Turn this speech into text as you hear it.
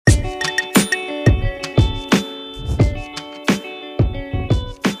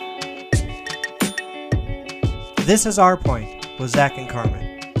This is Our Point with Zach and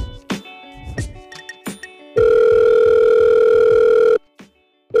Carmen.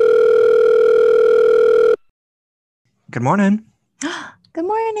 Good morning. Good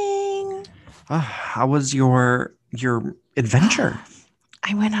morning. How was your adventure?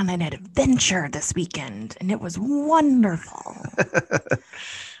 I went on an adventure this weekend, and it was wonderful.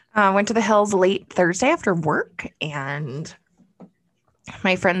 I went to the hills late Thursday after work, and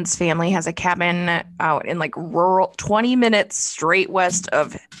my friend's family has a cabin out in like rural, 20 minutes straight west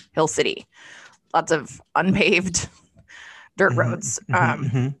of Hill City. Lots of unpaved dirt roads.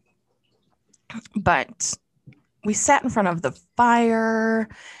 But we sat in front of the fire,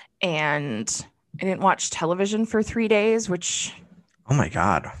 and I didn't watch television for 3 days, which... Oh my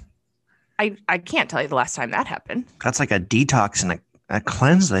God. I can't tell you the last time that happened. That's like a detox and a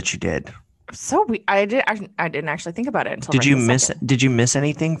cleanse that you did. So I didn't actually think about it until Did you miss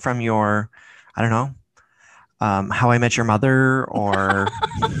anything from your, I don't know, How I Met Your Mother or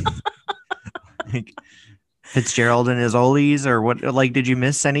like Fitzgerald and his Ollies or what? Like, did you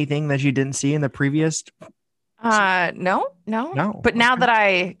miss anything that you didn't see in the previous? No. But now that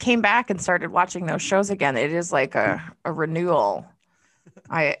I came back and started watching those shows again, it is like a renewal.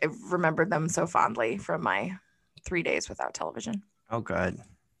 I remembered them so fondly from my 3 days without television. Oh, good.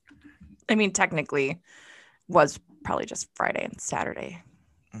 I mean, technically was probably just Friday and Saturday.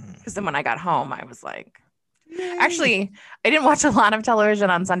 Because then when I got home, I was like, actually, I didn't watch a lot of television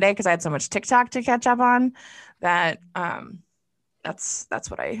on Sunday because I had so much TikTok to catch up on that that's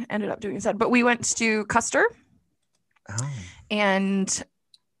what I ended up doing instead. But we went to Custer and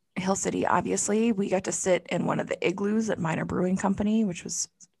Hill City, obviously. We got to sit in one of the igloos at Minor Brewing Company, which was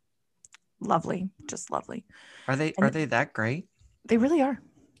lovely, just lovely. Are they that great? They really are.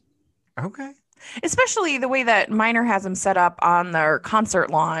 Okay. Especially the way that Minor has them set up on their concert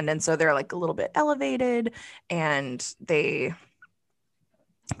lawn. And so they're like a little bit elevated and they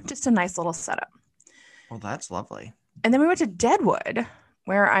just a nice little setup. Well, that's lovely. And then we went to Deadwood,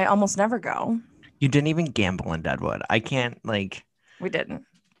 where I almost never go. You didn't even gamble in Deadwood. I can't like. We didn't.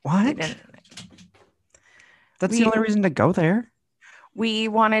 What? We didn't. That's the only reason to go there. We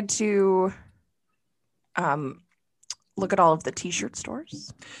wanted to look at all of the t-shirt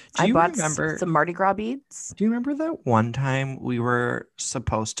stores. I bought some Mardi Gras beads. Do you remember that one time we were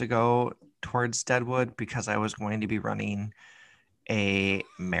supposed to go towards Deadwood because I was going to be running a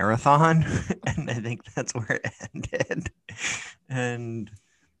marathon? And I think that's where it ended. And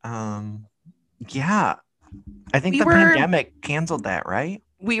yeah, I think the pandemic canceled that, right?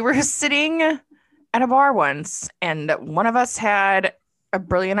 We were sitting at a bar once, and one of us had a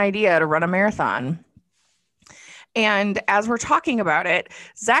brilliant idea to run a marathon. And as we're talking about it,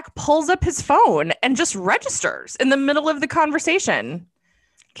 Zach pulls up his phone and just registers in the middle of the conversation.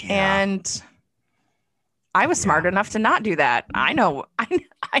 Yeah. And I was smart enough to not do that. I know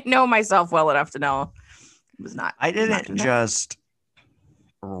myself well enough to know it was not. I didn't just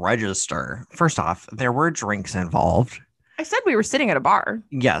register. First off, there were drinks involved. I said we were sitting at a bar.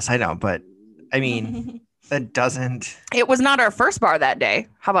 Yes, I know, but I mean, that doesn't. It was not our first bar that day.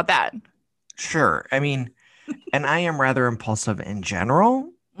 How about that? Sure. I mean, and I am rather impulsive in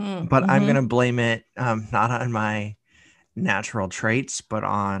general, but I'm going to blame it not on my natural traits, but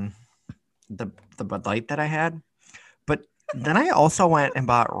on the Bud Light that I had. But then I also went and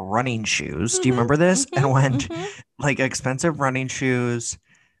bought running shoes. Do you remember this? And went like expensive running shoes.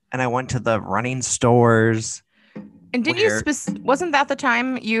 And I went to the running stores. And wasn't that the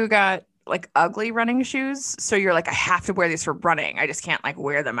time you got like ugly running shoes? So you're like, I have to wear these for running. I just can't like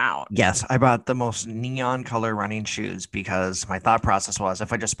wear them out. Yes, I bought the most neon color running shoes because my thought process was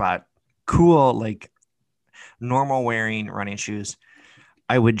if I just bought cool, like normal wearing running shoes,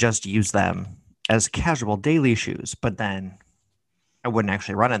 I would just use them as casual daily shoes, but then I wouldn't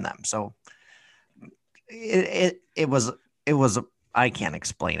actually run in them. So it was, I can't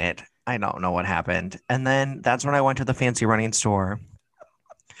explain it. I don't know what happened. And then that's when I went to the fancy running store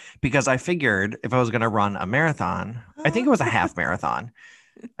because I figured if I was going to run a marathon, I think it was a half marathon.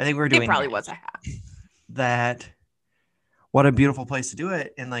 I think we were doing it probably was a half. That what a beautiful place to do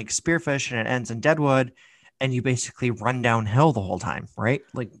it in like Spearfish, and it ends in Deadwood. And you basically run downhill the whole time, right?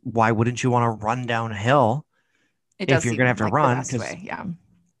 Like, why wouldn't you want to run downhill if you're going to have to run? Yeah.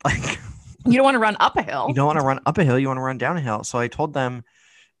 Like, you don't want to run up a hill. You don't want to run up a hill. You want to run down a hill. So I told them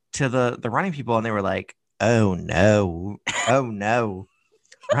to the running people, and they were like, oh, no.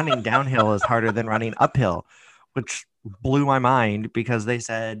 Running downhill is harder than running uphill, which blew my mind because they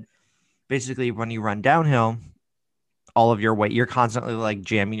said, basically, when you run downhill, all of your weight, you're constantly like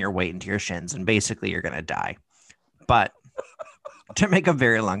jamming your weight into your shins, and basically you're going to die. But to make a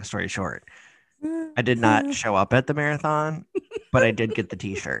very long story short, I did not show up at the marathon, but I did get the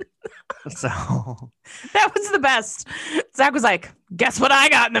t-shirt. So that was the best. Zach was like, guess what I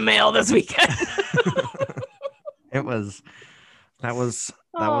got in the mail this weekend? that was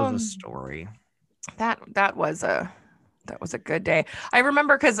a story. That was a good day. I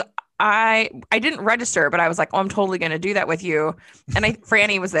remember because I didn't register, but I was like, oh, I'm totally going to do that with you. And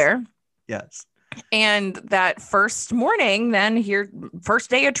Franny was there. Yes. And that first morning, first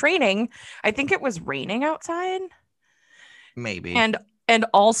day of training, I think it was raining outside. Maybe. And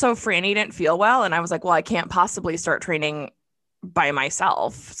also Franny didn't feel well. And I was like, well, I can't possibly start training by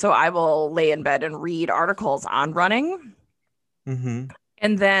myself. So I will lay in bed and read articles on running. Mm-hmm.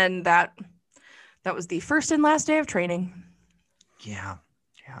 And then that was the first and last day of training. Yeah.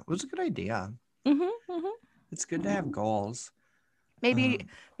 It was a good idea. Mm-hmm, mm-hmm. It's good to have goals. Maybe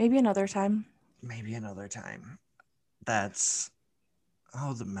another time. Maybe another time. That's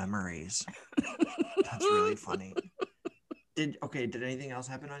the memories. That's really funny. Did anything else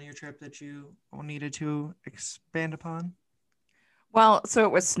happen on your trip that you needed to expand upon? Well, so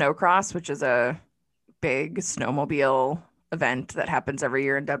it was Snowcross, which is a big snowmobile event that happens every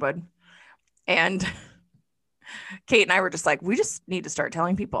year in Deadwood. And Kate and I were just like, we just need to start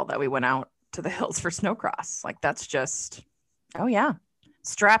telling people that we went out to the hills for Snowcross. Like, that's just, oh yeah.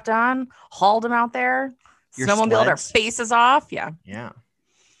 Strapped on, hauled them out there, snowmobiled our faces off. Yeah. Yeah.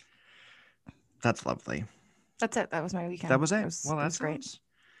 That's lovely. That's it. That was my weekend. That was it. That's great.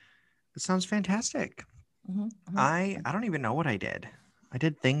 It sounds fantastic. Mm-hmm, mm-hmm. I don't even know what I did. I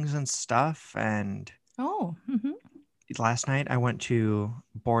did things and stuff. And last night I went to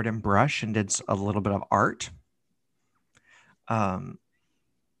Board and Brush and did a little bit of art.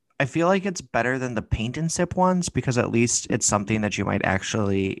 I feel like it's better than the paint and sip ones because at least it's something that you might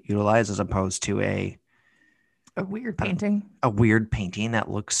actually utilize as opposed to a weird painting. A weird painting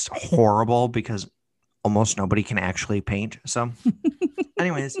that looks horrible because almost nobody can actually paint. So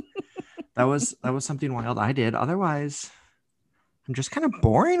anyways, that was something wild I did. Otherwise, I'm just kind of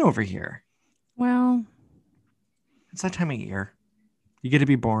boring over here. Well, it's that time of year. You get to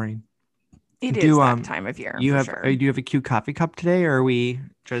be boring. It is that time of year. Do you have a cute coffee cup today, or are we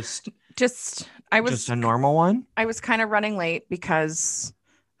just a normal one? I was kind of running late because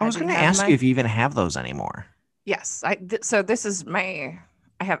I was going to ask you if you even have those anymore. Yes, so this is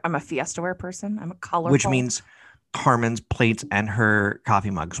I'm a Fiesta wear person. I'm a colorful. Which means Carmen's plates and her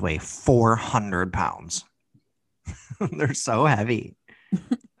coffee mugs weigh 400 pounds. They're so heavy.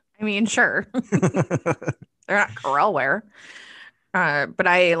 I mean, sure. They're not Corel wear. But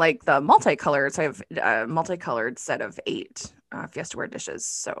I like the multicolored. So I have a multicolored set of 8 Fiesta-ware dishes.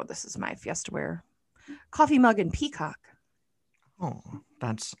 So this is my Fiesta-ware coffee mug and peacock. Oh,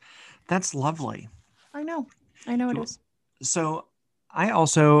 that's lovely. I know it is. So I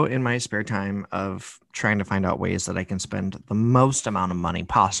also, in my spare time of trying to find out ways that I can spend the most amount of money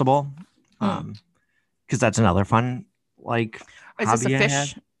possible, because that's another fun Is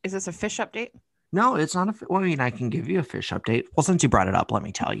this a fish update? No, it's not I mean, I can give you a fish update. Well, since you brought it up, let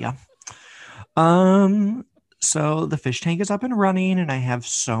me tell you. So the fish tank is up and running, and I have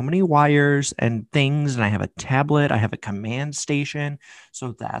so many wires and things, and I have a tablet. I have a command station,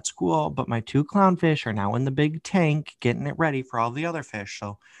 so that's cool. But my 2 clownfish are now in the big tank, getting it ready for all the other fish.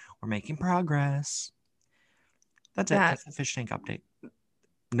 So we're making progress. That's it. That's the fish tank update.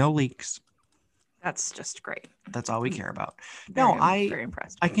 No leaks. That's just great. That's all we care about. I'm very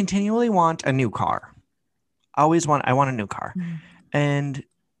impressed. I continually want a new car. I want a new car. And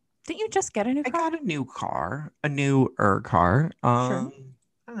didn't you just get a new car? I got a new car, a newer car. Sure. I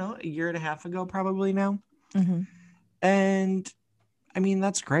don't know, a year and a half ago, probably now. Mm-hmm. And I mean,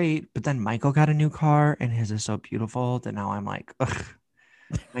 that's great. But then Michael got a new car and his is so beautiful that now I'm like, ugh,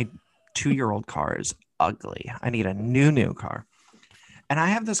 my 2-year-old car is ugly. I need a new car. And I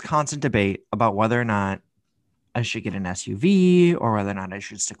have this constant debate about whether or not I should get an SUV or whether or not I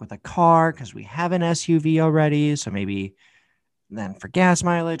should stick with a car because we have an SUV already. So maybe then for gas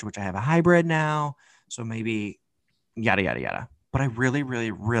mileage, which I have a hybrid now. So maybe yada, yada, yada. But I really,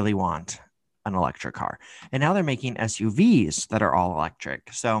 really, really want an electric car. And now they're making SUVs that are all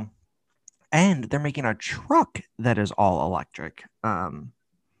electric. So, and they're making a truck that is all electric.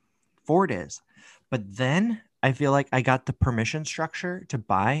 Ford is. But then I feel like I got the permission structure to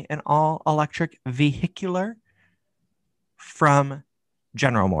buy an all electric vehicular from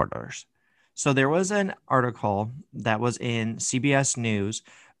General Motors. So there was an article that was in CBS News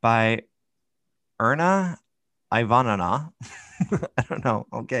by Erna Ivanova. I don't know.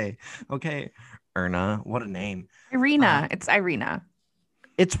 Okay. Erna, what a name. Irina. It's Irina.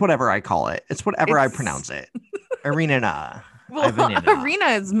 It's whatever I call it. I pronounce it. Irina. Well, Irina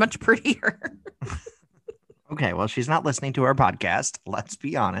is much prettier. Okay, well, she's not listening to our podcast. Let's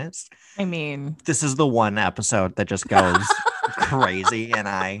be honest. I mean, this is the one episode that just goes crazy, and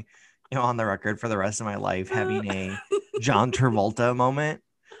I am on the record for the rest of my life having a John Travolta moment.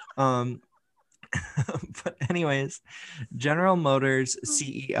 But anyways, General Motors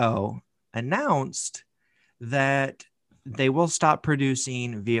CEO announced that they will stop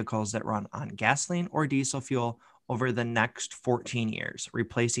producing vehicles that run on gasoline or diesel fuel over the next 14 years,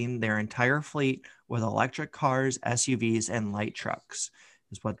 replacing their entire fleet with electric cars, SUVs, and light trucks,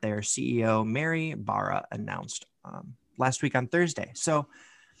 is what their CEO, Mary Barra, announced last week on Thursday. So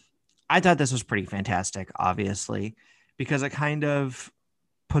I thought this was pretty fantastic, obviously, because it kind of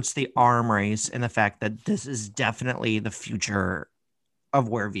puts the arm race in the fact that this is definitely the future of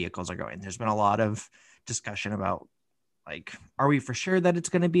where vehicles are going. There's been a lot of discussion about, like, are we for sure that it's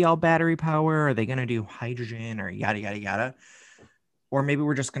going to be all battery power? Are they going to do hydrogen or yada, yada, yada? Or maybe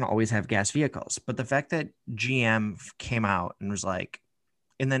we're just going to always have gas vehicles. But the fact that GM came out and was like,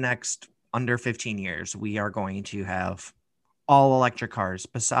 in the next under 15 years, we are going to have all electric cars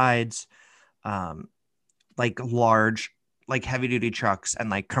besides like large, like heavy duty trucks and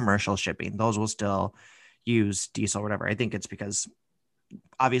like commercial shipping. Those will still use diesel or whatever. I think it's because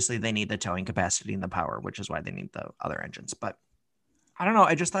obviously they need the towing capacity and the power, which is why they need the other engines. But I don't know.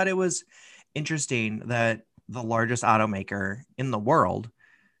 I just thought it was interesting that the largest automaker in the world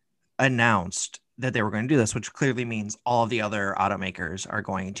announced that they were going to do this, which clearly means all of the other automakers are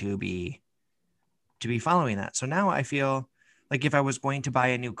going to be following that. So now I feel like if I was going to buy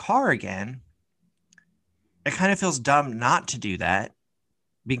a new car again, it kind of feels dumb not to do that,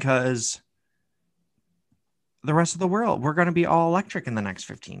 because the rest of the world, we're going to be all electric in the next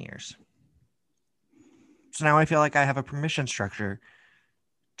 15 years. So now I feel like I have a permission structure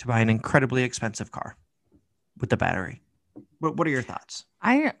to buy an incredibly expensive car with the battery. What are your thoughts?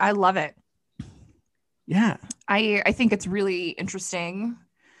 I love it. Yeah. I think it's really interesting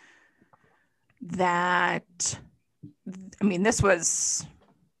that, I mean,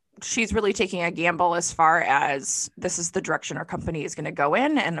 she's really taking a gamble as far as this is the direction our company is going to go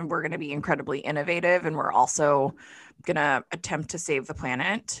in, and we're going to be incredibly innovative, and we're also going to attempt to save the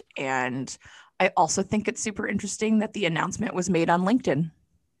planet. And I also think it's super interesting that the announcement was made on LinkedIn.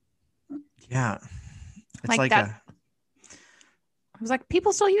 Yeah. It's like that. I was like,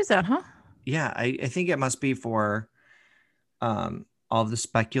 people still use that, huh? Yeah, I think it must be for all the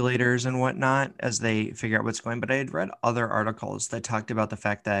speculators and whatnot as they figure out what's going. But I had read other articles that talked about the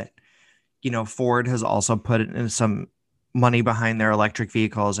fact that, Ford has also put in some money behind their electric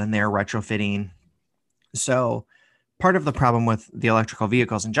vehicles and they're retrofitting. So part of the problem with the electrical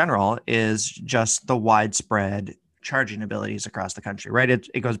vehicles in general is just the widespread charging abilities across the country, right?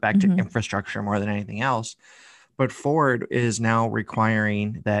 It goes back to infrastructure more than anything else. But Ford is now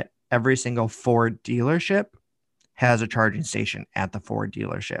requiring that every single Ford dealership has a charging station at the Ford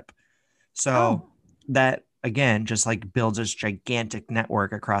dealership. So that, again, just like builds this gigantic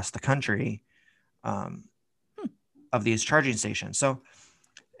network across the country of these charging stations. So,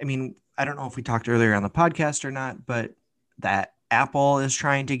 I mean, I don't know if we talked earlier on the podcast or not, but that Apple is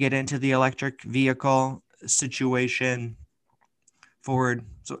trying to get into the electric vehicle situation, Ford.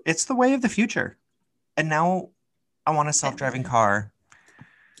 So it's the way of the future. And now I want a self-driving car.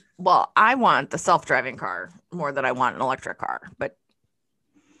 Well, I want the self-driving car more than I want an electric car, but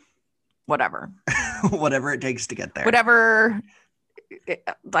whatever. Whatever it takes to get there. Whatever.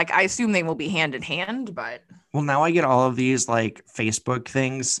 Like, I assume they will be hand in hand, but. Well, now I get all of these like Facebook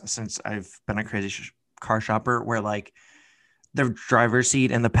things since I've been a crazy car shopper where like the driver's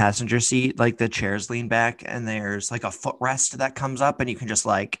seat and the passenger seat, like the chairs lean back and there's like a footrest that comes up and you can just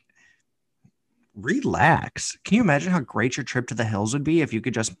like relax. Can you imagine how great your trip to the hills would be if you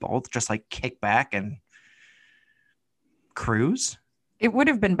could just both just like kick back and cruise? It would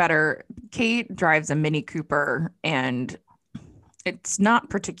have been better. Kate drives a Mini Cooper and it's not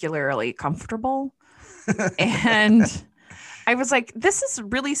particularly comfortable. And I was like, this is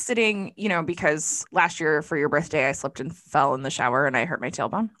really sitting, because last year for your birthday, I slipped and fell in the shower and I hurt my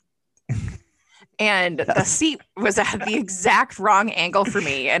tailbone. And the seat was at the exact wrong angle for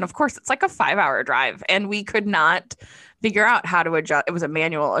me. And of course, it's like a 5-hour drive. And we could not figure out how to adjust. It was a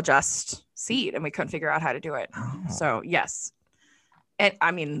manual adjust seat and we couldn't figure out how to do it. Oh. So, yes. And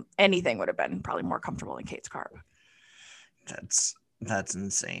I mean, anything would have been probably more comfortable in Kate's car. That's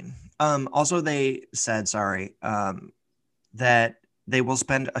insane. Also, they said, that they will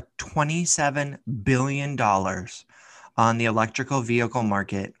spend a $27 billion on the electrical vehicle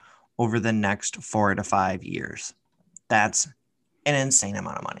market over the next 4 to 5 years. That's an insane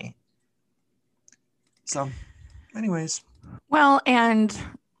amount of money. So, anyways. Well, and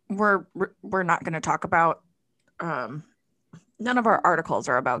we're not going to talk about none of our articles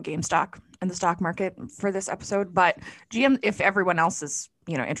are about GameStop and the stock market for this episode, but GM, if everyone else is,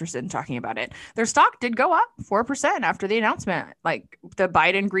 interested in talking about it, their stock did go up 4% after the announcement. Like, the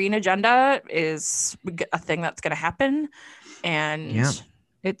Biden green agenda is a thing that's going to happen. And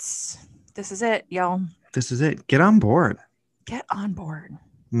this is it, y'all. This is it. Get on board. Get on board.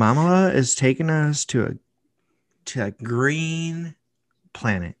 Mamala is taking us to a green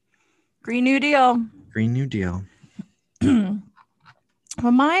planet. Green New Deal. Green New Deal.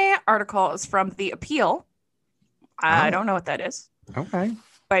 Well, my article is from The Appeal. I don't know what that is. Okay.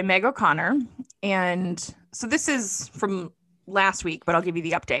 By Meg O'Connor. And so this is from last week, but I'll give you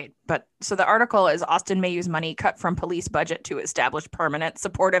the update. So the article is Austin may use money cut from police budget to establish permanent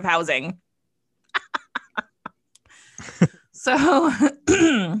supportive housing. So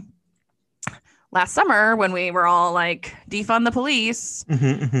last summer, when we were all like, defund the police,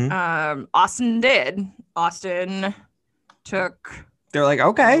 Austin did. Austin took... They're like,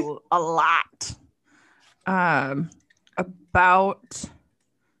 okay. A lot. About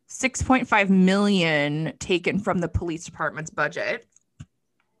 $6.5 million taken from the police department's budget.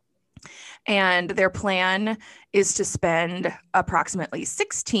 And their plan is to spend approximately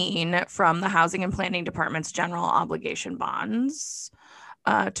 16 from the Housing and Planning Department's general obligation bonds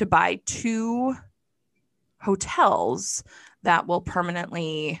to buy 2 hotels that will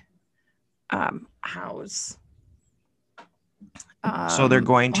permanently house. So they're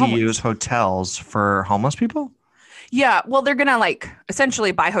going to use hotels for homeless people? Yeah. Well, they're going to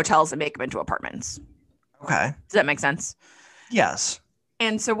essentially buy hotels and make them into apartments. Okay. Does that make sense? Yes.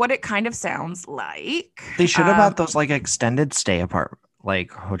 And so what it kind of sounds like. They should have had those extended stay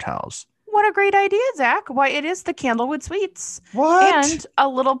hotels. What a great idea, Zach. Why, it is the Candlewood Suites. What? And a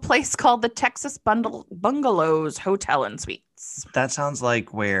little place called the Texas Bungalows Hotel and Suites. That sounds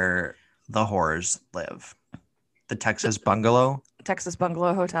like where the whores live. The Texas Bungalow. Texas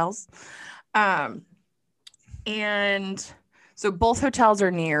Bungalow Hotels. And so both hotels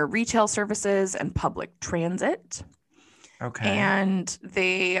are near retail services and public transit. Okay. And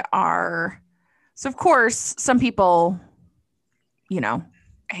they are, so of course, some people,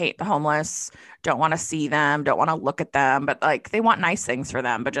 hate the homeless, don't want to see them, don't want to look at them, but they want nice things for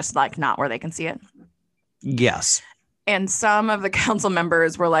them, but just not where they can see it. Yes. And some of the council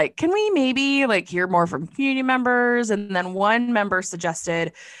members were like, can we maybe hear more from community members? And then one member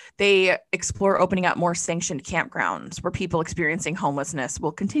suggested they explore opening up more sanctioned campgrounds where people experiencing homelessness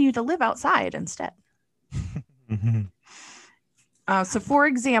will continue to live outside instead. So for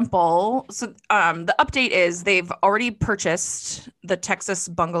example, the update is they've already purchased the Texas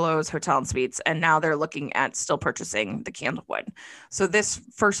Bungalows Hotel and Suites, and now they're looking at still purchasing the Candlewood. So this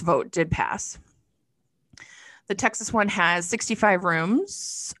first vote did pass. The Texas one has 65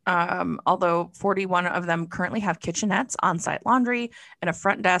 rooms, although 41 of them currently have kitchenettes, on-site laundry, and a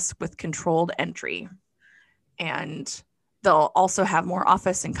front desk with controlled entry. And they'll also have more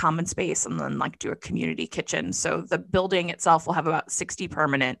office and common space, and then do a community kitchen. So the building itself will have about 60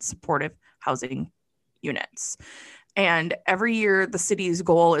 permanent supportive housing units. And every year, the city's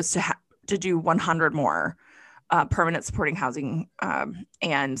goal is to do 100 more permanent supporting housing.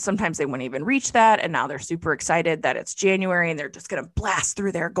 And sometimes they wouldn't even reach that. And now they're super excited that it's January and they're just going to blast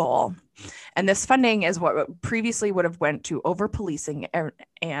through their goal. And this funding is what previously would have went to over policing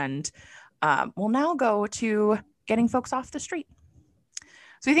and will now go to getting folks off the street.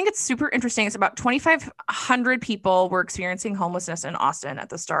 So I think it's super interesting. It's about 2,500 people were experiencing homelessness in Austin at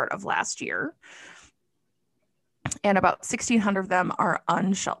the start of last year. And about 1,600 of them are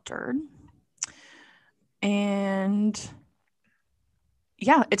unsheltered. And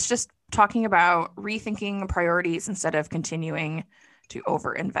yeah, it's just talking about rethinking priorities instead of continuing to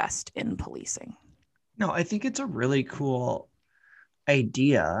overinvest in policing. No, I think it's a really cool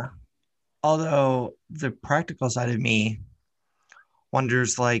idea. Although the practical side of me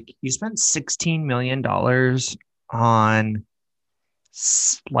wonders, you spent $16 million on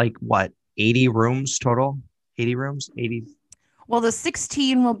 80 rooms total? 80 rooms? 80. Well, the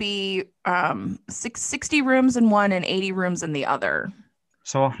 16 will be 60 rooms in one and 80 rooms in the other.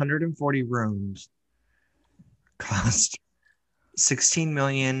 So 140 rooms cost $16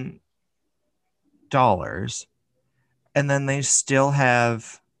 million. And then they still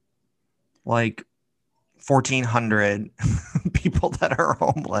have 1,400 people that are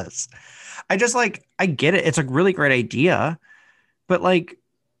homeless. I get it. It's a really great idea. But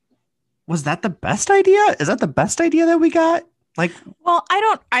was that the best idea? Is that the best idea that we got? Well,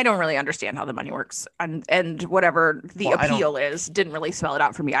 I don't really understand how the money works, and whatever the appeal is didn't really spell it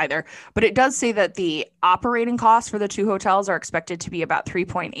out for me either. But it does say that the operating costs for the 2 hotels are expected to be about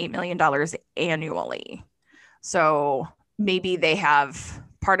 $3.8 million annually. So maybe they have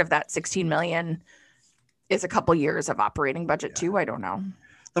part of that 16 million is a couple years of operating budget too. I don't know.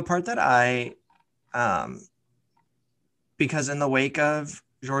 The part that because in the wake of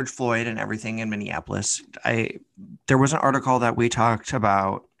George Floyd and everything in Minneapolis, there was an article that we talked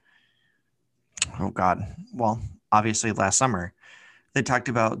about. Oh God. Well, obviously last summer, they talked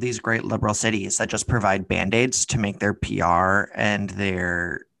about these great liberal cities that just provide Band-Aids to make their PR and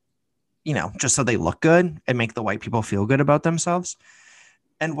their, just so they look good and make the white people feel good about themselves.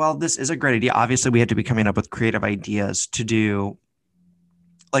 And while this is a great idea, obviously we have to be coming up with creative ideas to do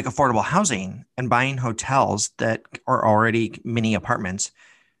like affordable housing, and buying hotels that are already mini apartments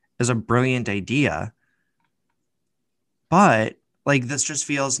is a brilliant idea. But like this just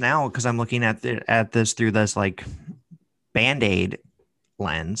feels now, because I'm looking at this through this like Band-Aid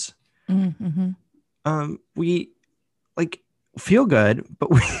lens. Mm-hmm. We like feel good,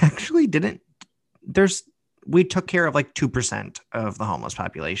 but we actually didn't. We took care of like 2% of the homeless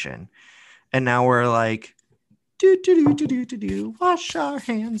population, and now we're like, wash our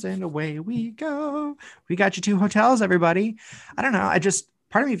hands and away we go. We got you 2 hotels, everybody. I don't know.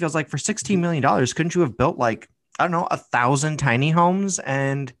 Part of me feels like for $16 million, couldn't you have built like, I don't know, 1,000 tiny homes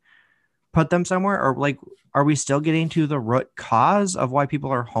and put them somewhere? Or like, are we still getting to the root cause of why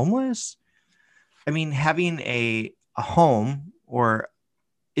people are homeless? I mean, having a home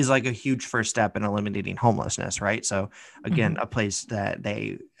is like a huge first step in eliminating homelessness, right? So again, a place that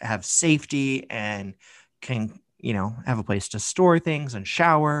they have safety and can, have a place to store things and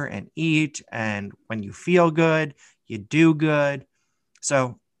shower and eat. And when you feel good, you do good.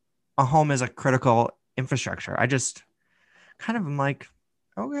 So a home is a critical infrastructure. I just kind of am like,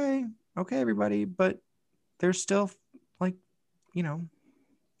 okay, everybody, but there's still like,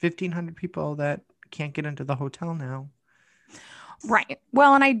 1,500 people that can't get into the hotel now. Right.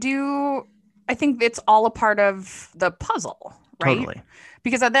 Well, and I think it's all a part of the puzzle, right? Totally.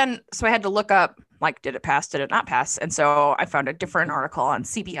 Because so I had to look up, like, did it pass? Did it not pass? And so I found a different article on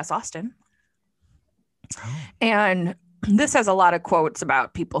CBS Austin. Oh. And this has a lot of quotes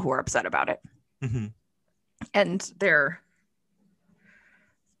about people who are upset about it. Mm-hmm. And they're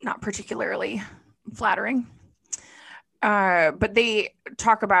not particularly flattering. But they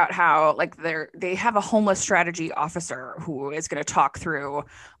talk about how like they have a homeless strategy officer who is going to talk through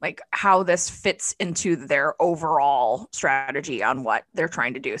like how this fits into their overall strategy on what they're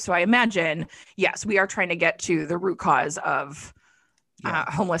trying to do. So I imagine, yes, we are trying to get to the root cause of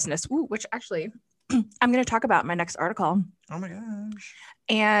homelessness, which actually I'm going to talk about in my next article. Oh my gosh.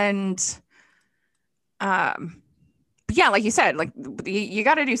 And yeah, like you said, like you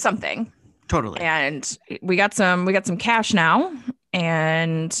got to do something. Totally. And we got some cash now.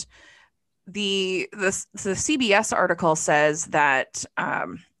 And the CBS article says that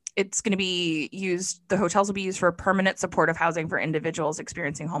it's going to be used, the hotels will be used for permanent supportive housing for individuals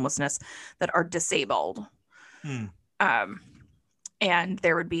experiencing homelessness that are disabled. And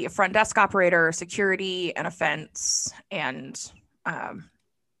there would be a front desk operator, security, and a fence, and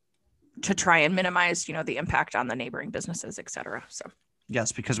to try and minimize, the impact on the neighboring businesses, et cetera. So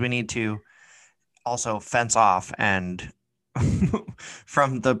yes, because we need to also fence off and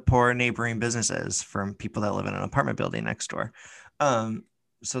from the poor neighboring businesses, from people that live in an apartment building next door.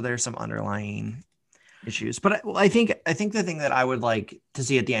 So there's some underlying issues, but I think the thing that I would like to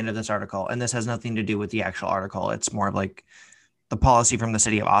see at the end of this article, and this has nothing to do with the actual article, it's more of like the policy from the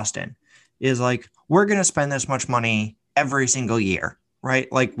city of Austin, is like, we're going to spend this much money every single year,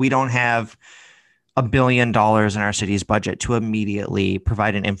 right? Like we don't have $1 billion in our city's budget to immediately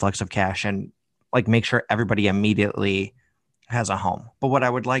provide an influx of cash and like make sure everybody immediately has a home. But what I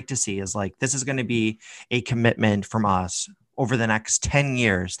would like to see is like, this is going to be a commitment from us over the next 10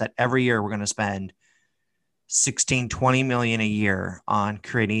 years that every year we're going to spend 16-20 million a year on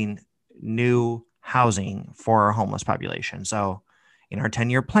creating new housing for our homeless population. So in our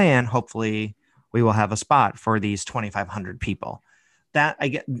 10-year plan, hopefully we will have a spot for these 2,500 people. That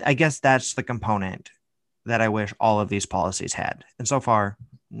I guess that's the component that I wish all of these policies had. And so far,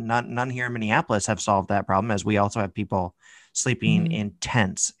 none here in Minneapolis have solved that problem, as we also have people sleeping in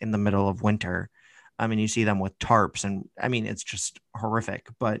tents in the middle of winter. I mean, you see them with tarps, and I mean, it's just horrific,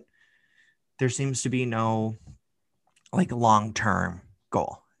 but there seems to be no like long-term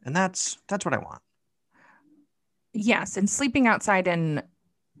goal. And that's what I want. Yes. And sleeping outside in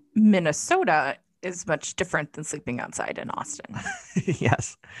Minnesota is much different than sleeping outside in Austin.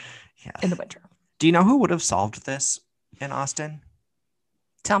 Yes. In the winter. Do you know who would have solved this in Austin?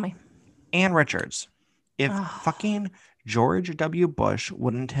 Tell me. Ann Richards. If fucking George W. Bush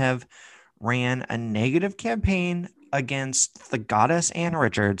wouldn't have ran a negative campaign against the goddess Ann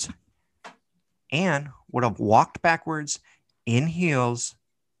Richards, Anne would have walked backwards in heels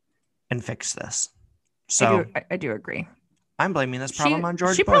and fixed this. So I do agree. I'm blaming this problem on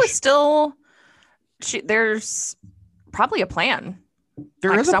George She Bush. probably still. There's probably a plan.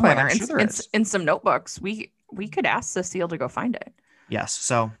 There is a plan. I'm sure there is. In some notebooks. We could ask Cecile to go find it. Yes.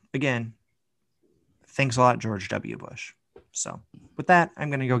 So again, thanks a lot, George W. Bush. So with that, I'm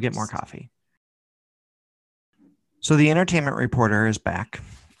going to go get more coffee. So the Entertainment Reporter is back,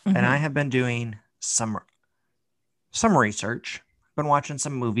 and I have been doing some research. Been watching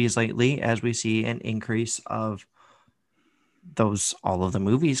some movies lately as we see an increase of all of the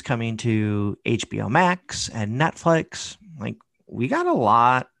movies coming to HBO Max and Netflix. Like, we got a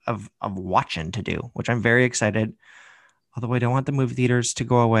lot of watching to do, which I'm very excited. Although I don't want the movie theaters to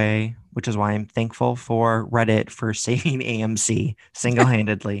go away, which is why I'm thankful for Reddit for saving AMC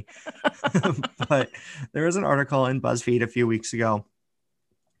single-handedly. But there was an article in BuzzFeed a few weeks ago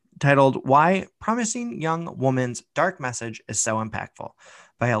titled "Why Promising Young Woman's Dark Message is So Impactful"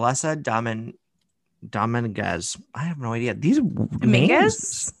 by Alessa Dominguez. I have no idea. These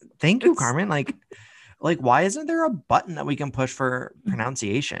names. Thank you, Carmen. Like, why isn't there a button that we can push for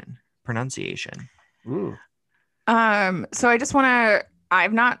pronunciation? Ooh. So I just want to.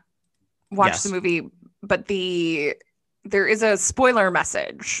 I've not watched the movie, but there is a spoiler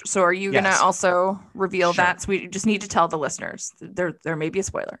message. So are you gonna also reveal that? So we just need to tell the listeners there may be a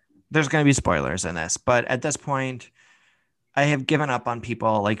spoiler. There's going to be spoilers in this, but at this point, I have given up on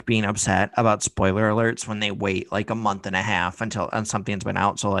people like being upset about spoiler alerts when they wait like a month and a half until something's been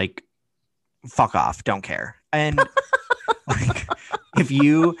out. So like, fuck off, don't care. And like, if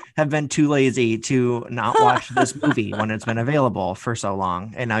you have been too lazy to not watch this movie when it's been available for so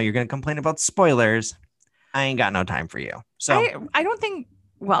long, and now you're going to complain about spoilers, I ain't got no time for you. So I don't think.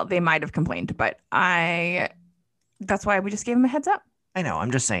 Well, they might have complained, but that's why we just gave them a heads up. I know.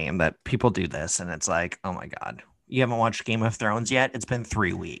 I'm just saying that people do this, and it's like, oh my God, you haven't watched Game of Thrones yet? It's been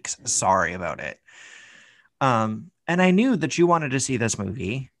 3 weeks. Sorry about it. And I knew that you wanted to see this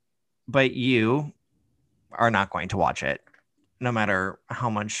movie, but you are not going to watch it, no matter how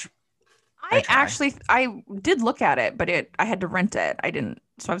much. I did look at it, but I had to rent it. I didn't,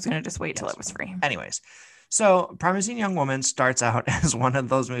 so I was going to just wait till it was free. Anyways, so Promising Young Woman starts out as one of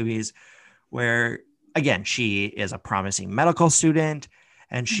those movies where, again, she is a promising medical student,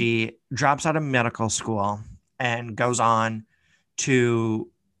 and she drops out of medical school and goes on to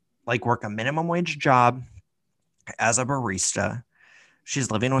like work a minimum wage job as a barista. She's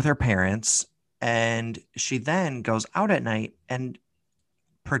living with her parents, and she then goes out at night and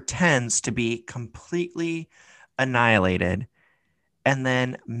pretends to be completely annihilated. And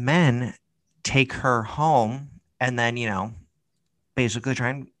then men take her home and then, basically try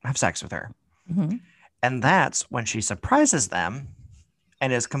and have sex with her. Mm-hmm. And that's when she surprises them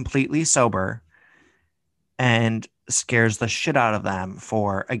and is completely sober and scares the shit out of them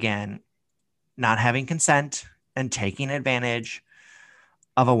for, again, not having consent and taking advantage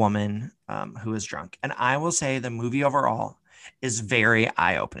of a woman who is drunk. And I will say the movie overall is very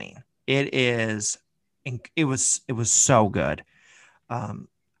eye-opening. It was so good.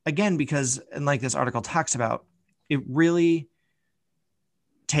 Again, because, and like this article talks about, it really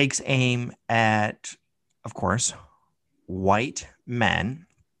takes aim at, of course, white men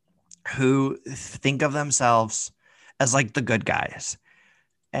who think of themselves as like the good guys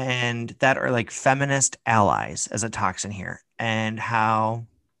and that are like feminist allies, as it talks in here, and how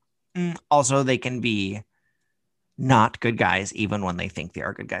also they can be not good guys even when they think they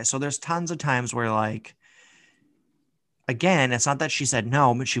are good guys. So there's tons of times where, like, again, it's not that she said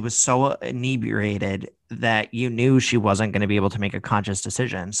no, but she was so inebriated that you knew she wasn't going to be able to make a conscious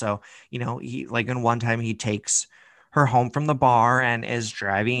decision. So, he, like, in one time he takes her home from the bar and is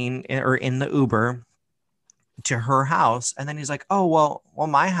driving or in the Uber to her house. And then he's like, oh, well,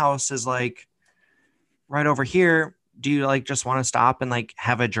 my house is like right over here. Do you like just want to stop and like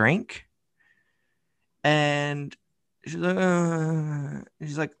have a drink? And she's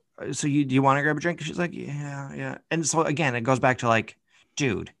like, so do you want to grab a drink? She's like, yeah. And so again, it goes back to like,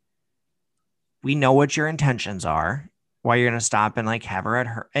 dude, we know what your intentions are, why you're going to stop and like have her at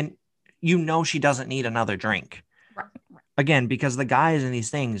her. And she doesn't need another drink. Right. Again, because the guys in these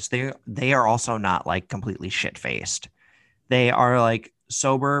things, they are also not like completely shit-faced. They are like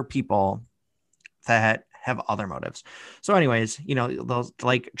sober people that have other motives. So anyways, they'll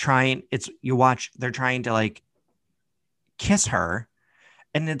like they're trying to like kiss her,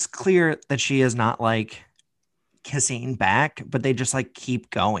 and it's clear that she is not like kissing back, but they just like keep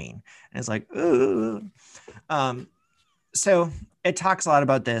going. And it's like, ugh. So it talks a lot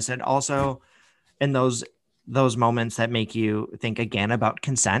about this, and also in those moments that make you think again about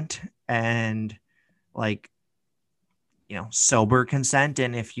consent and like, sober consent.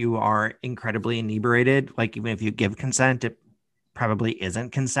 And if you are incredibly inebriated, like even if you give consent, it probably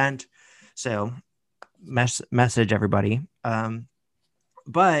isn't consent. So message everybody.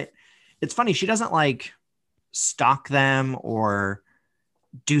 But it's funny. She doesn't like stalk them or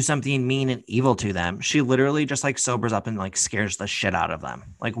do something mean and evil to them. She literally just like sobers up and like scares the shit out of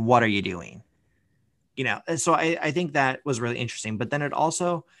them. Like, what are you doing? So I think that was really interesting. But then it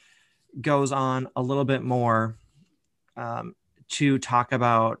also goes on a little bit more to talk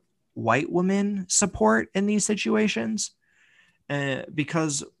about white women support in these situations.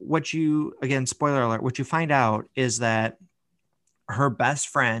 Because spoiler alert, what you find out is that her best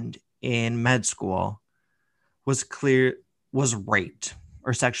friend in med school was raped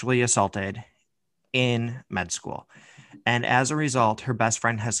or sexually assaulted in med school. And as a result, her best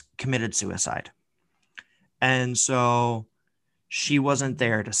friend has committed suicide. And so she wasn't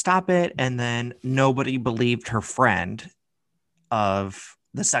there to stop it. And then nobody believed her friend of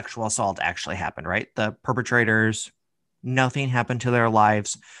the sexual assault actually happened, right? The perpetrators, nothing happened to their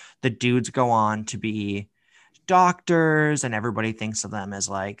lives. The dudes go on to be doctors, and everybody thinks of them as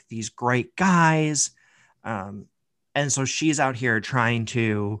like these great guys. And so she's out here trying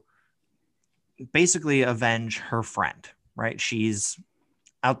to basically avenge her friend, right? She's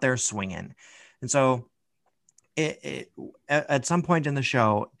out there swinging. And so at some point in the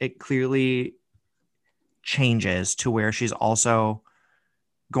show, it clearly changes to where she's also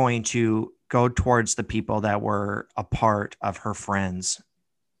going to go towards the people that were a part of her friend's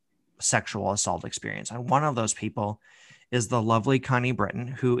sexual assault experience. And one of those people is the lovely Connie Britton,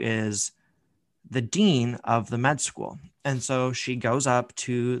 who is the dean of the med school. And so she goes up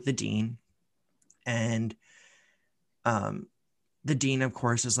to the dean, and the dean, of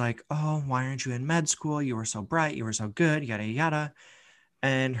course, is like, oh, why aren't you in med school? You were so bright. You were so good, yada, yada.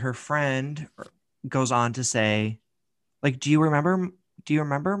 And her friend goes on to say, like, do you remember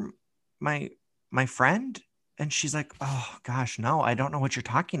my friend? And she's like, oh gosh, no, I don't know what you're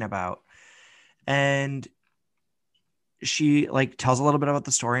talking about. And she like tells a little bit about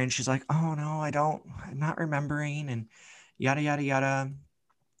the story, and she's like, oh no, I'm not remembering, and yada, yada, yada.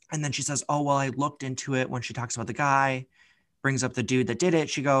 And then she says, oh, well, I looked into it. When she talks about the guy, brings up the dude that did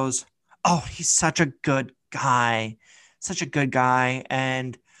it, she goes, oh, he's such a good guy.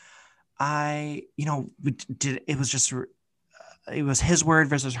 And it was his word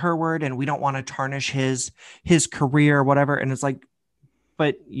versus her word, and we don't want to tarnish his career or whatever. And it's like,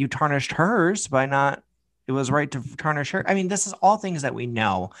 but you tarnished hers by not, it was right to tarnish her. I mean, this is all things that we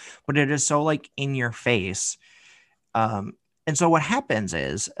know, but it is so like in your face. And so what happens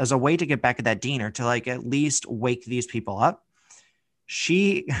is, as a way to get back at that dean, or to like at least wake these people up,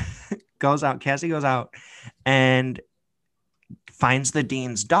 Cassie goes out and finds the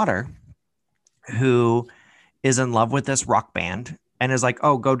dean's daughter, who is in love with this rock band, and is like,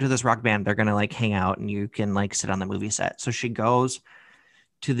 oh, go to this rock band. They're going to like hang out and you can like sit on the movie set. So she goes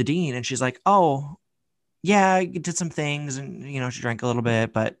to the dean, and she's like, oh yeah, I did some things, and she drank a little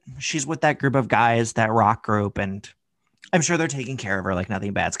bit, but she's with that group of guys, that rock group, and I'm sure they're taking care of her, like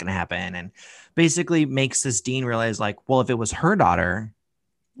nothing bad's going to happen. And basically makes this dean realize, like, well, if it was her daughter,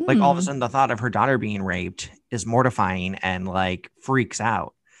 like all of a sudden the thought of her daughter being raped is mortifying and like freaks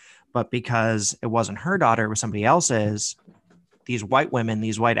out. But because it wasn't her daughter, it was somebody else's, these white women,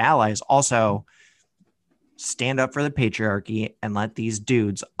 these white allies also stand up for the patriarchy and let these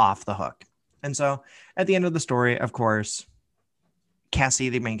dudes off the hook. And so at the end of the story, of course, Cassie,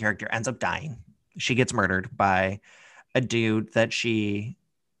 the main character, ends up dying. She gets murdered by a dude that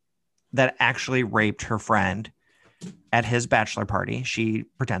actually raped her friend at his bachelor party. She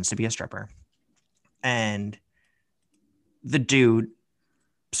pretends to be a stripper, and the dude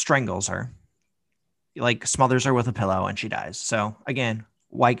strangles her, like smothers her with a pillow, and she dies. So again,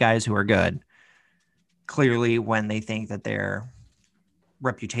 white guys who are good, clearly when they think that their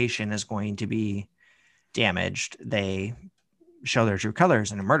reputation is going to be damaged, they show their true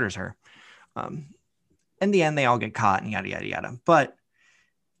colors, and it murders her. In the end, they all get caught and yada, yada, yada. But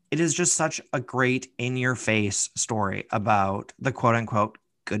it is just such a great in-your-face story about the quote-unquote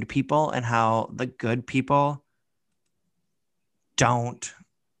good people, and how the good people don't,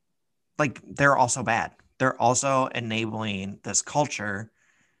 like, they're also bad. They're also enabling this culture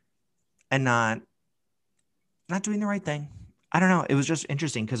and not doing the right thing. I don't know. It was just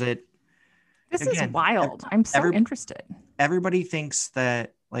interesting because this is wild. I'm so interested. Everybody thinks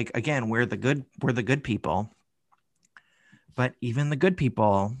that, like, again, we're the good people, but even the good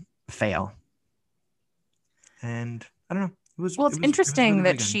people fail. And I don't know. It's interesting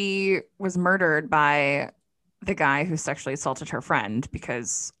that she was murdered by the guy who sexually assaulted her friend,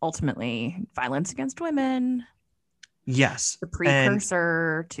 because ultimately violence against women, Yes. the And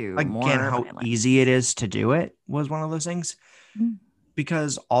precursor to again, more how violence. easy it is to do it was one of those things, Mm.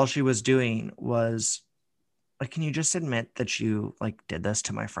 because all she was doing was like, can you just admit that you like did this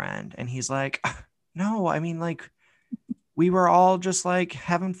to my friend? And he's like, no, I mean, like, we were all just like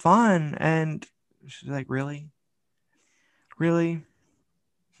having fun. And she's like, really? Really?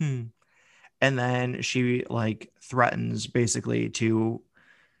 Hmm. And then she like threatens basically to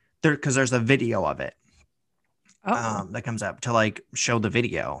there, because there's a video of it Oh, that comes up to like show the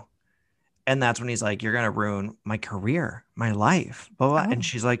video. And that's when he's like, you're gonna ruin my career, my life, blah, blah. oh. And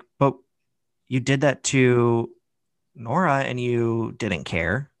she's like, but you did that to Nora and you didn't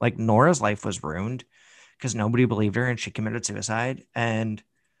care. Like, Nora's life was ruined because nobody believed her and she committed suicide. And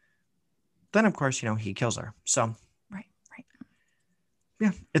then of course, he kills her. So Right, right.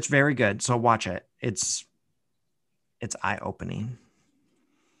 yeah, it's very good. So watch it. It's eye-opening.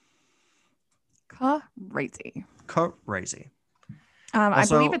 Crazy. Crazy. I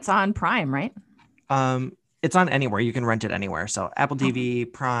believe Also, it's on Prime, right? it's on anywhere. You can rent it anywhere. So Apple Okay.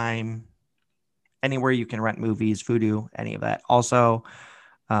 TV, Prime, anywhere you can rent movies, Vudu, any of that. Also,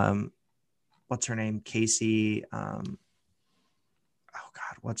 um, what's her name? Casey. Oh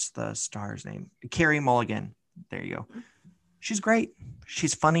God, what's the star's name? Carrie Mulligan. There you go. She's great.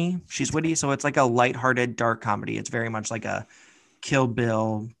 She's funny. She's witty. So it's like a lighthearted, dark comedy. It's very much like a Kill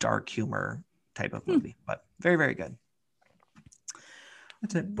Bill, dark humor type of movie, but very, very good.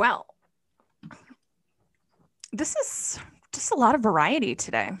 That's it. Well, this is just a lot of variety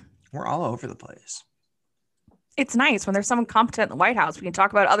today. We're all over the place. It's nice when there's someone competent in the White House. We can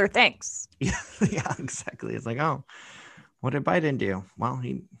talk about other things. Yeah, yeah, exactly. It's like, oh, what did Biden do? Well,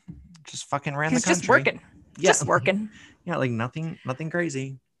 he just fucking ran He's the country. just working. Yeah. Just working. Yeah, like nothing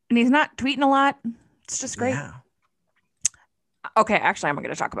crazy. And he's not tweeting a lot. It's just great. Yeah. Okay, actually, I'm going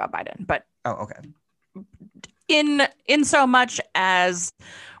to talk about Biden, but Oh, okay. in so much as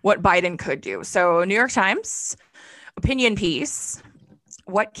what Biden could do. So, New York Times opinion piece: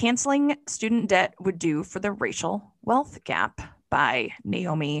 what canceling student debt would do for the racial wealth gap, by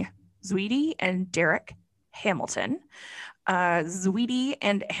Naomi Zweedy and Derek Hamilton. Zweedy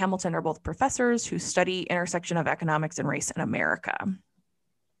and Hamilton are both professors who study intersection of economics and race in America.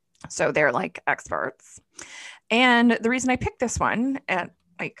 So they're like experts. And the reason I picked this one at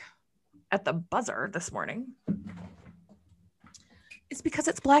the buzzer this morning is because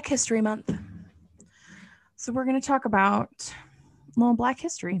it's Black History Month. So we're going to talk about a little Black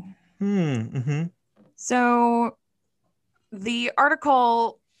history. Mm-hmm. So the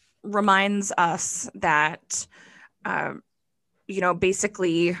article reminds us that,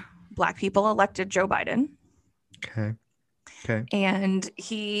 basically Black people elected Joe Biden. Okay. And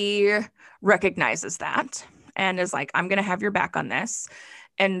he recognizes that and is like, I'm going to have your back on this.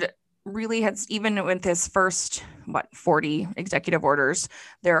 And really has, even with his first 40 executive orders,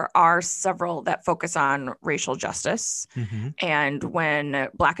 there are several that focus on racial justice. Mm-hmm. And when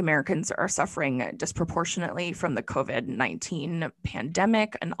Black Americans are suffering disproportionately from the COVID-19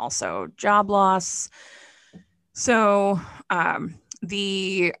 pandemic and also job loss. So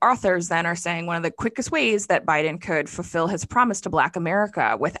the authors then are saying one of the quickest ways that Biden could fulfill his promise to Black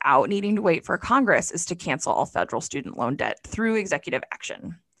America without needing to wait for Congress is to cancel all federal student loan debt through executive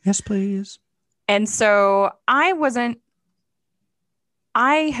action. Yes, please. And so I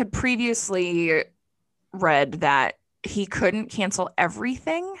had previously read that he couldn't cancel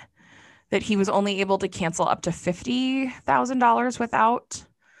everything, that he was only able to cancel up to $50,000 without,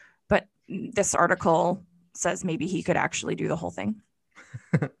 but this article says maybe he could actually do the whole thing.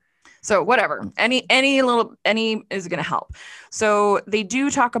 So whatever, any is going to help. So they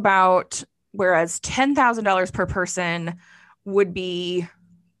do talk about, whereas $10,000 per person would be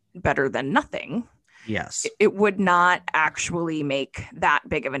better than nothing. Yes. It would not actually make that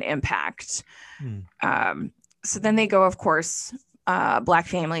big of an impact. So then they go, of course, Black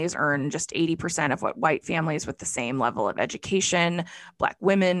families earn just 80% of what white families with the same level of education. Black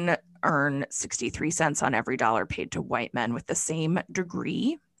women earn 63 cents on every dollar paid to white men with the same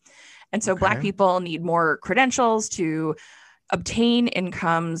degree. And so Black people need more credentials to obtain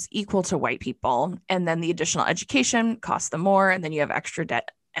incomes equal to white people. And then the additional education costs them more. And then you have extra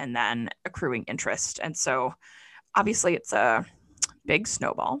debt and then accruing interest. And so obviously it's a big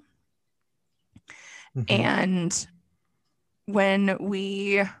snowball. Mm-hmm. And when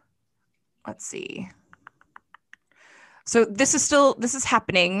let's see. So this is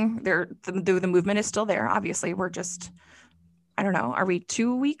happening. The movement is still there. Obviously, we're just, I don't know, are we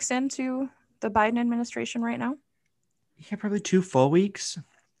 2 weeks into the Biden administration right now? Yeah, probably 2 full weeks.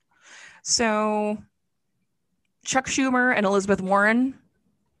 So Chuck Schumer and Elizabeth Warren,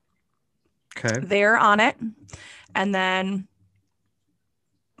 Okay. they're on it. And then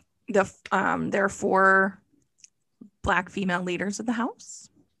there are 4 Black female leaders of the House.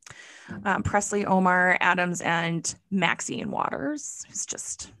 Presley, Omar, Adams, and Maxine Waters, who's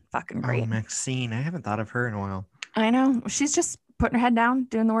just fucking great. Oh, Maxine. I haven't thought of her in a while. I know. She's just putting her head down,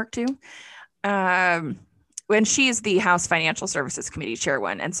 doing the work too. When she's the House Financial Services Committee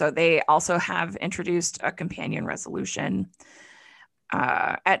chairwoman. And so they also have introduced a companion resolution.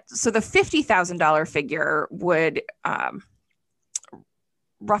 So the $50,000 figure would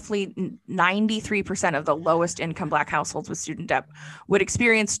roughly 93% of the lowest income Black households with student debt would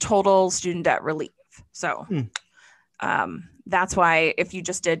experience total student debt relief. So that's why if you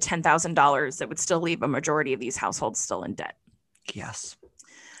just did $10,000, it would still leave a majority of these households still in debt. Yes.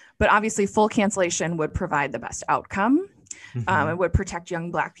 But obviously full cancellation would provide the best outcome. It would protect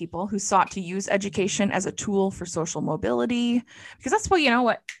young Black people who sought to use education as a tool for social mobility, because that's what,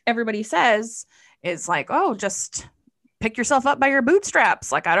 what everybody says is like, oh, just pick yourself up by your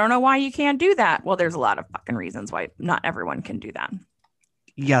bootstraps. Like, I don't know why you can't do that. Well, there's a lot of fucking reasons why not everyone can do that.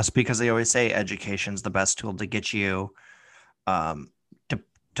 Yes, because they always say education's the best tool to get you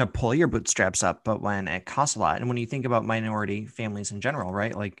to pull your bootstraps up. But when it costs a lot, and when you think about minority families in general,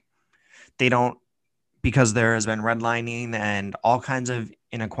 right? Like they don't, because there has been redlining and all kinds of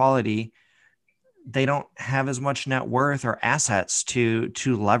inequality, they don't have as much net worth or assets to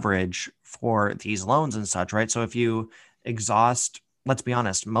leverage for these loans and such, right? So if you exhaust, let's be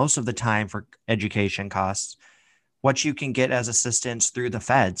honest, most of the time for education costs, what you can get as assistance through the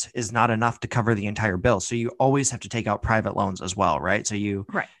feds is not enough to cover the entire bill. So you always have to take out private loans as well, right? So you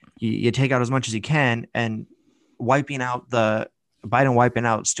take out as much as you can, and Biden wiping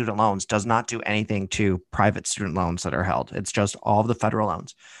out student loans does not do anything to private student loans that are held. It's just all of the federal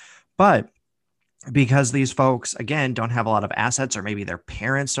loans. But because these folks, again, don't have a lot of assets, or maybe their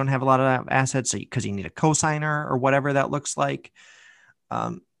parents don't have a lot of assets because you need a cosigner or whatever that looks like,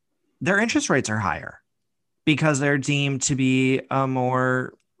 their interest rates are higher because they're deemed to be a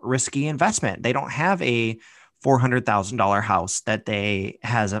more risky investment. They don't have a $400,000 house that they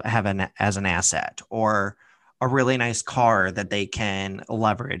have as an asset, or a really nice car that they can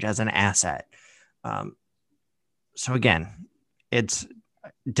leverage as an asset. So again, it's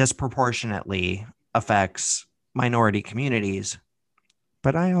disproportionately affects minority communities.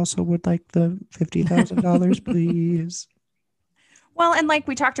 But I also would like the $50,000, please. Well, and like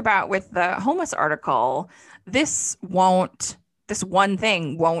we talked about with the homeless article, this one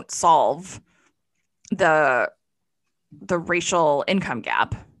thing won't solve the racial income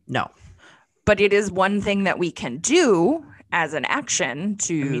gap. No. But it is one thing that we can do as an action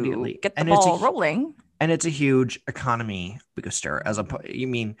to immediately get the ball rolling. And it's a huge economy booster. Again,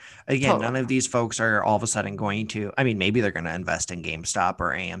 totally. None of these folks are all of a sudden going to, maybe they're going to invest in GameStop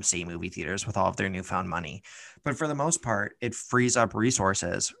or AMC movie theaters with all of their newfound money. But for the most part, it frees up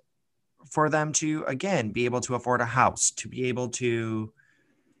resources for them to, again, be able to afford a house, to be able to,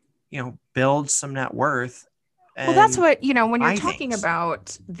 build some net worth. Well, that's what, when you're talking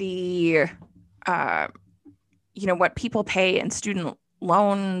about the, what people pay in student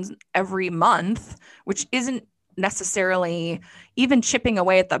loans every month, which isn't necessarily even chipping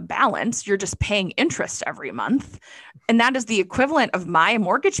away at the balance. You're just paying interest every month. And that is the equivalent of my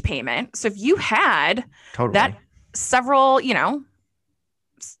mortgage payment. So if you had that several, $600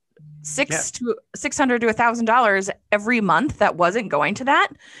 to $1,000 every month that wasn't going to that,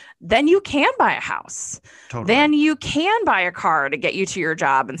 then you can buy a house. Totally. Then you can buy a car to get you to your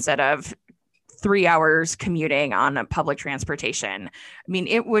job instead of 3 hours commuting on a public transportation.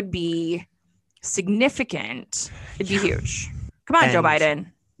 It would be significant. It'd be huge. Come on, Joe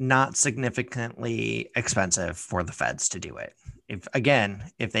Biden. Not significantly expensive for the feds to do it. If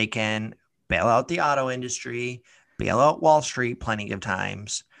they can bail out the auto industry, bail out Wall Street plenty of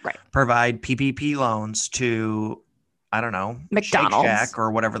times, right? Provide PPP loans to, I don't know, McDonald's, Shake Shack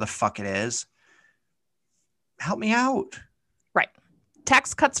or whatever the fuck it is. Help me out. Right.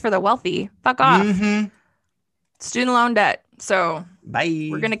 Tax cuts for the wealthy. Fuck off. Mm-hmm. Student loan debt. So bye.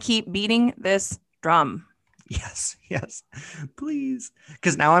 We're going to keep beating this drum. Yes, please.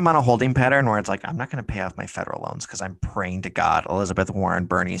 Because now I'm on a holding pattern where it's like, I'm not going to pay off my federal loans because I'm praying to God, Elizabeth Warren,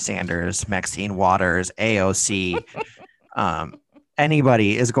 Bernie Sanders, Maxine Waters, AOC,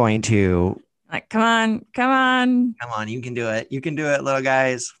 anybody is going to. Like, come on. You can do it. You can do it, little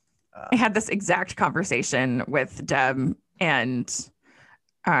guys. I had this exact conversation with Deb, and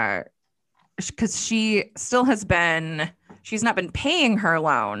because she still has been she's not been paying her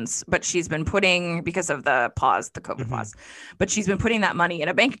loans, but she's been putting, because of the COVID pause, but she's been putting that money in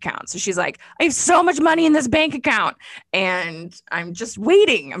a bank account. So she's like, I have so much money in this bank account and I'm just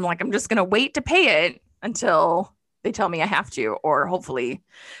waiting. I'm like, I'm just going to wait to pay it until they tell me I have to, or hopefully,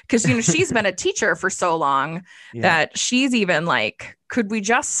 because, you know, she's been a teacher for so long that she's even like, could we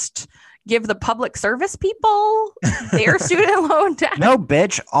just give the public service people their student loan debt? No,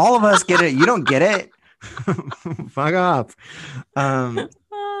 bitch. All of us get it. You don't get it. Fuck off. So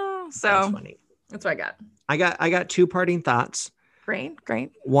that's funny. That's what I got. I got two parting thoughts. Great.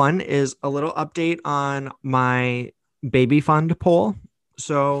 One is a little update on my baby fund poll.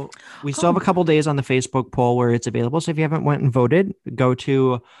 So we still have a couple days on the Facebook poll where it's available. So if you haven't went and voted, go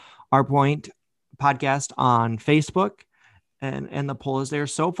to Our Point Podcast on Facebook, and the poll is there.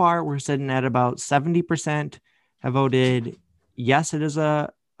 So far, we're sitting at about 70% have voted yes, it is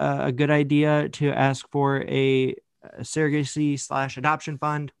a good idea to ask for a surrogacy/adoption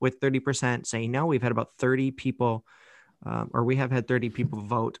fund, with 30% saying no. We've had about 30 people, or we have had 30 people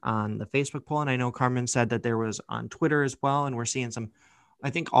vote on the Facebook poll. And I know Carmen said that there was on Twitter as well. And we're seeing some,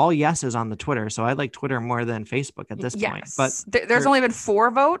 I think, all yeses on the Twitter. So I like Twitter more than Facebook at this point. But there's only been 4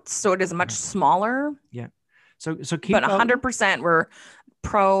 votes, so it is much smaller. Yeah. So keep. But 100% were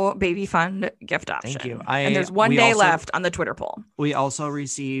pro baby fund gift option. Thank you. And there's one day left on the Twitter poll. We also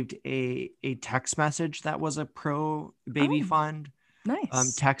received a text message that was a pro baby fund.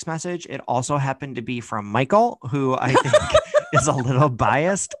 Nice. Text message. It also happened to be from Michael, who I think is a little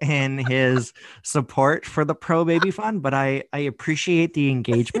biased in his support for the pro baby fund, but I appreciate the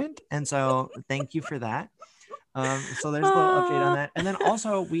engagement. And so thank you for that. So there's a little update on that. And then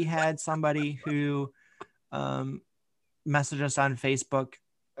also we had somebody who messaged us on Facebook,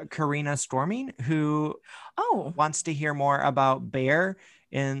 Karina Storming, who wants to hear more about Bear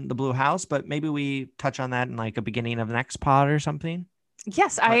in the Blue House, but maybe we touch on that in like a beginning of the next pod or something.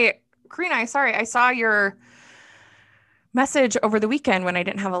 Yes, Karina, I saw your message over the weekend when I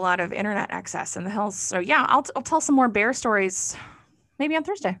didn't have a lot of internet access in the hills. So yeah, I'll tell some more bear stories maybe on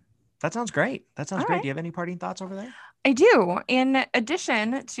Thursday. That sounds great. All great. right. Do you have any parting thoughts over there? I do. In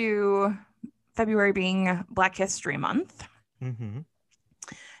addition to February being Black History Month,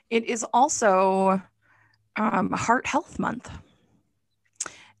 it is also Heart Health Month.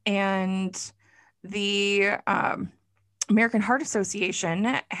 And the American Heart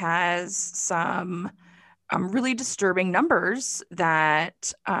Association has some really disturbing numbers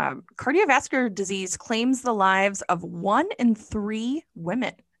that cardiovascular disease claims the lives of 1 in 3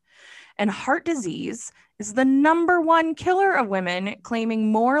 women. And heart disease is the #1 killer of women, claiming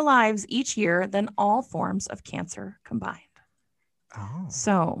more lives each year than all forms of cancer combined. Oh.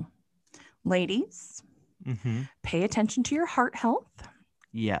 So, ladies, pay attention to your heart health.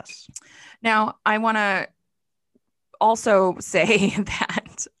 Yes. Now, I want to also say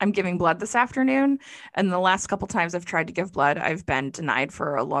that I'm giving blood this afternoon. And the last couple times I've tried to give blood, I've been denied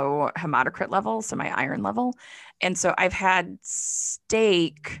for a low hematocrit level, so my iron level. And so I've had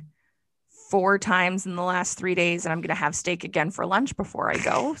steak 4 times in the last 3 days, and I'm going to have steak again for lunch before I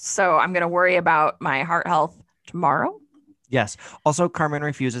go. So I'm going to worry about my heart health tomorrow. Yes. Also, Carmen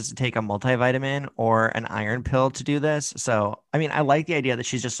refuses to take a multivitamin or an iron pill to do this. So, I mean, I like the idea that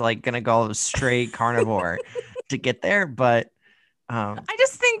she's just like going to go straight carnivore to get there. But I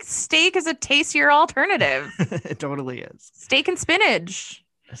just think steak is a tastier alternative. It totally is. Steak and spinach.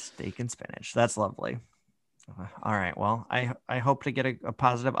 Steak and spinach. That's lovely. All right. Well, I hope to get a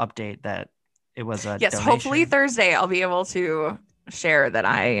positive update that it was a donation. Hopefully Thursday I'll be able to share that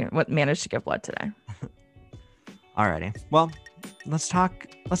I managed to give blood today. Alrighty. Well, let's talk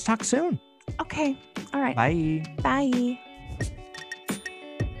soon. Okay. All right. Bye. Bye.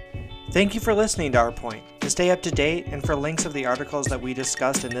 Thank you for listening to Our Point. To stay up to date and for links of the articles that we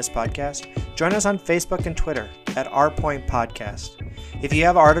discussed in this podcast, join us on Facebook and Twitter at Our Point Podcast. If you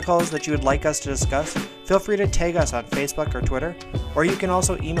have articles that you would like us to discuss, feel free to tag us on Facebook or Twitter, or you can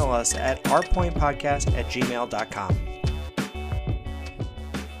also email us at ourpointpodcast@gmail.com.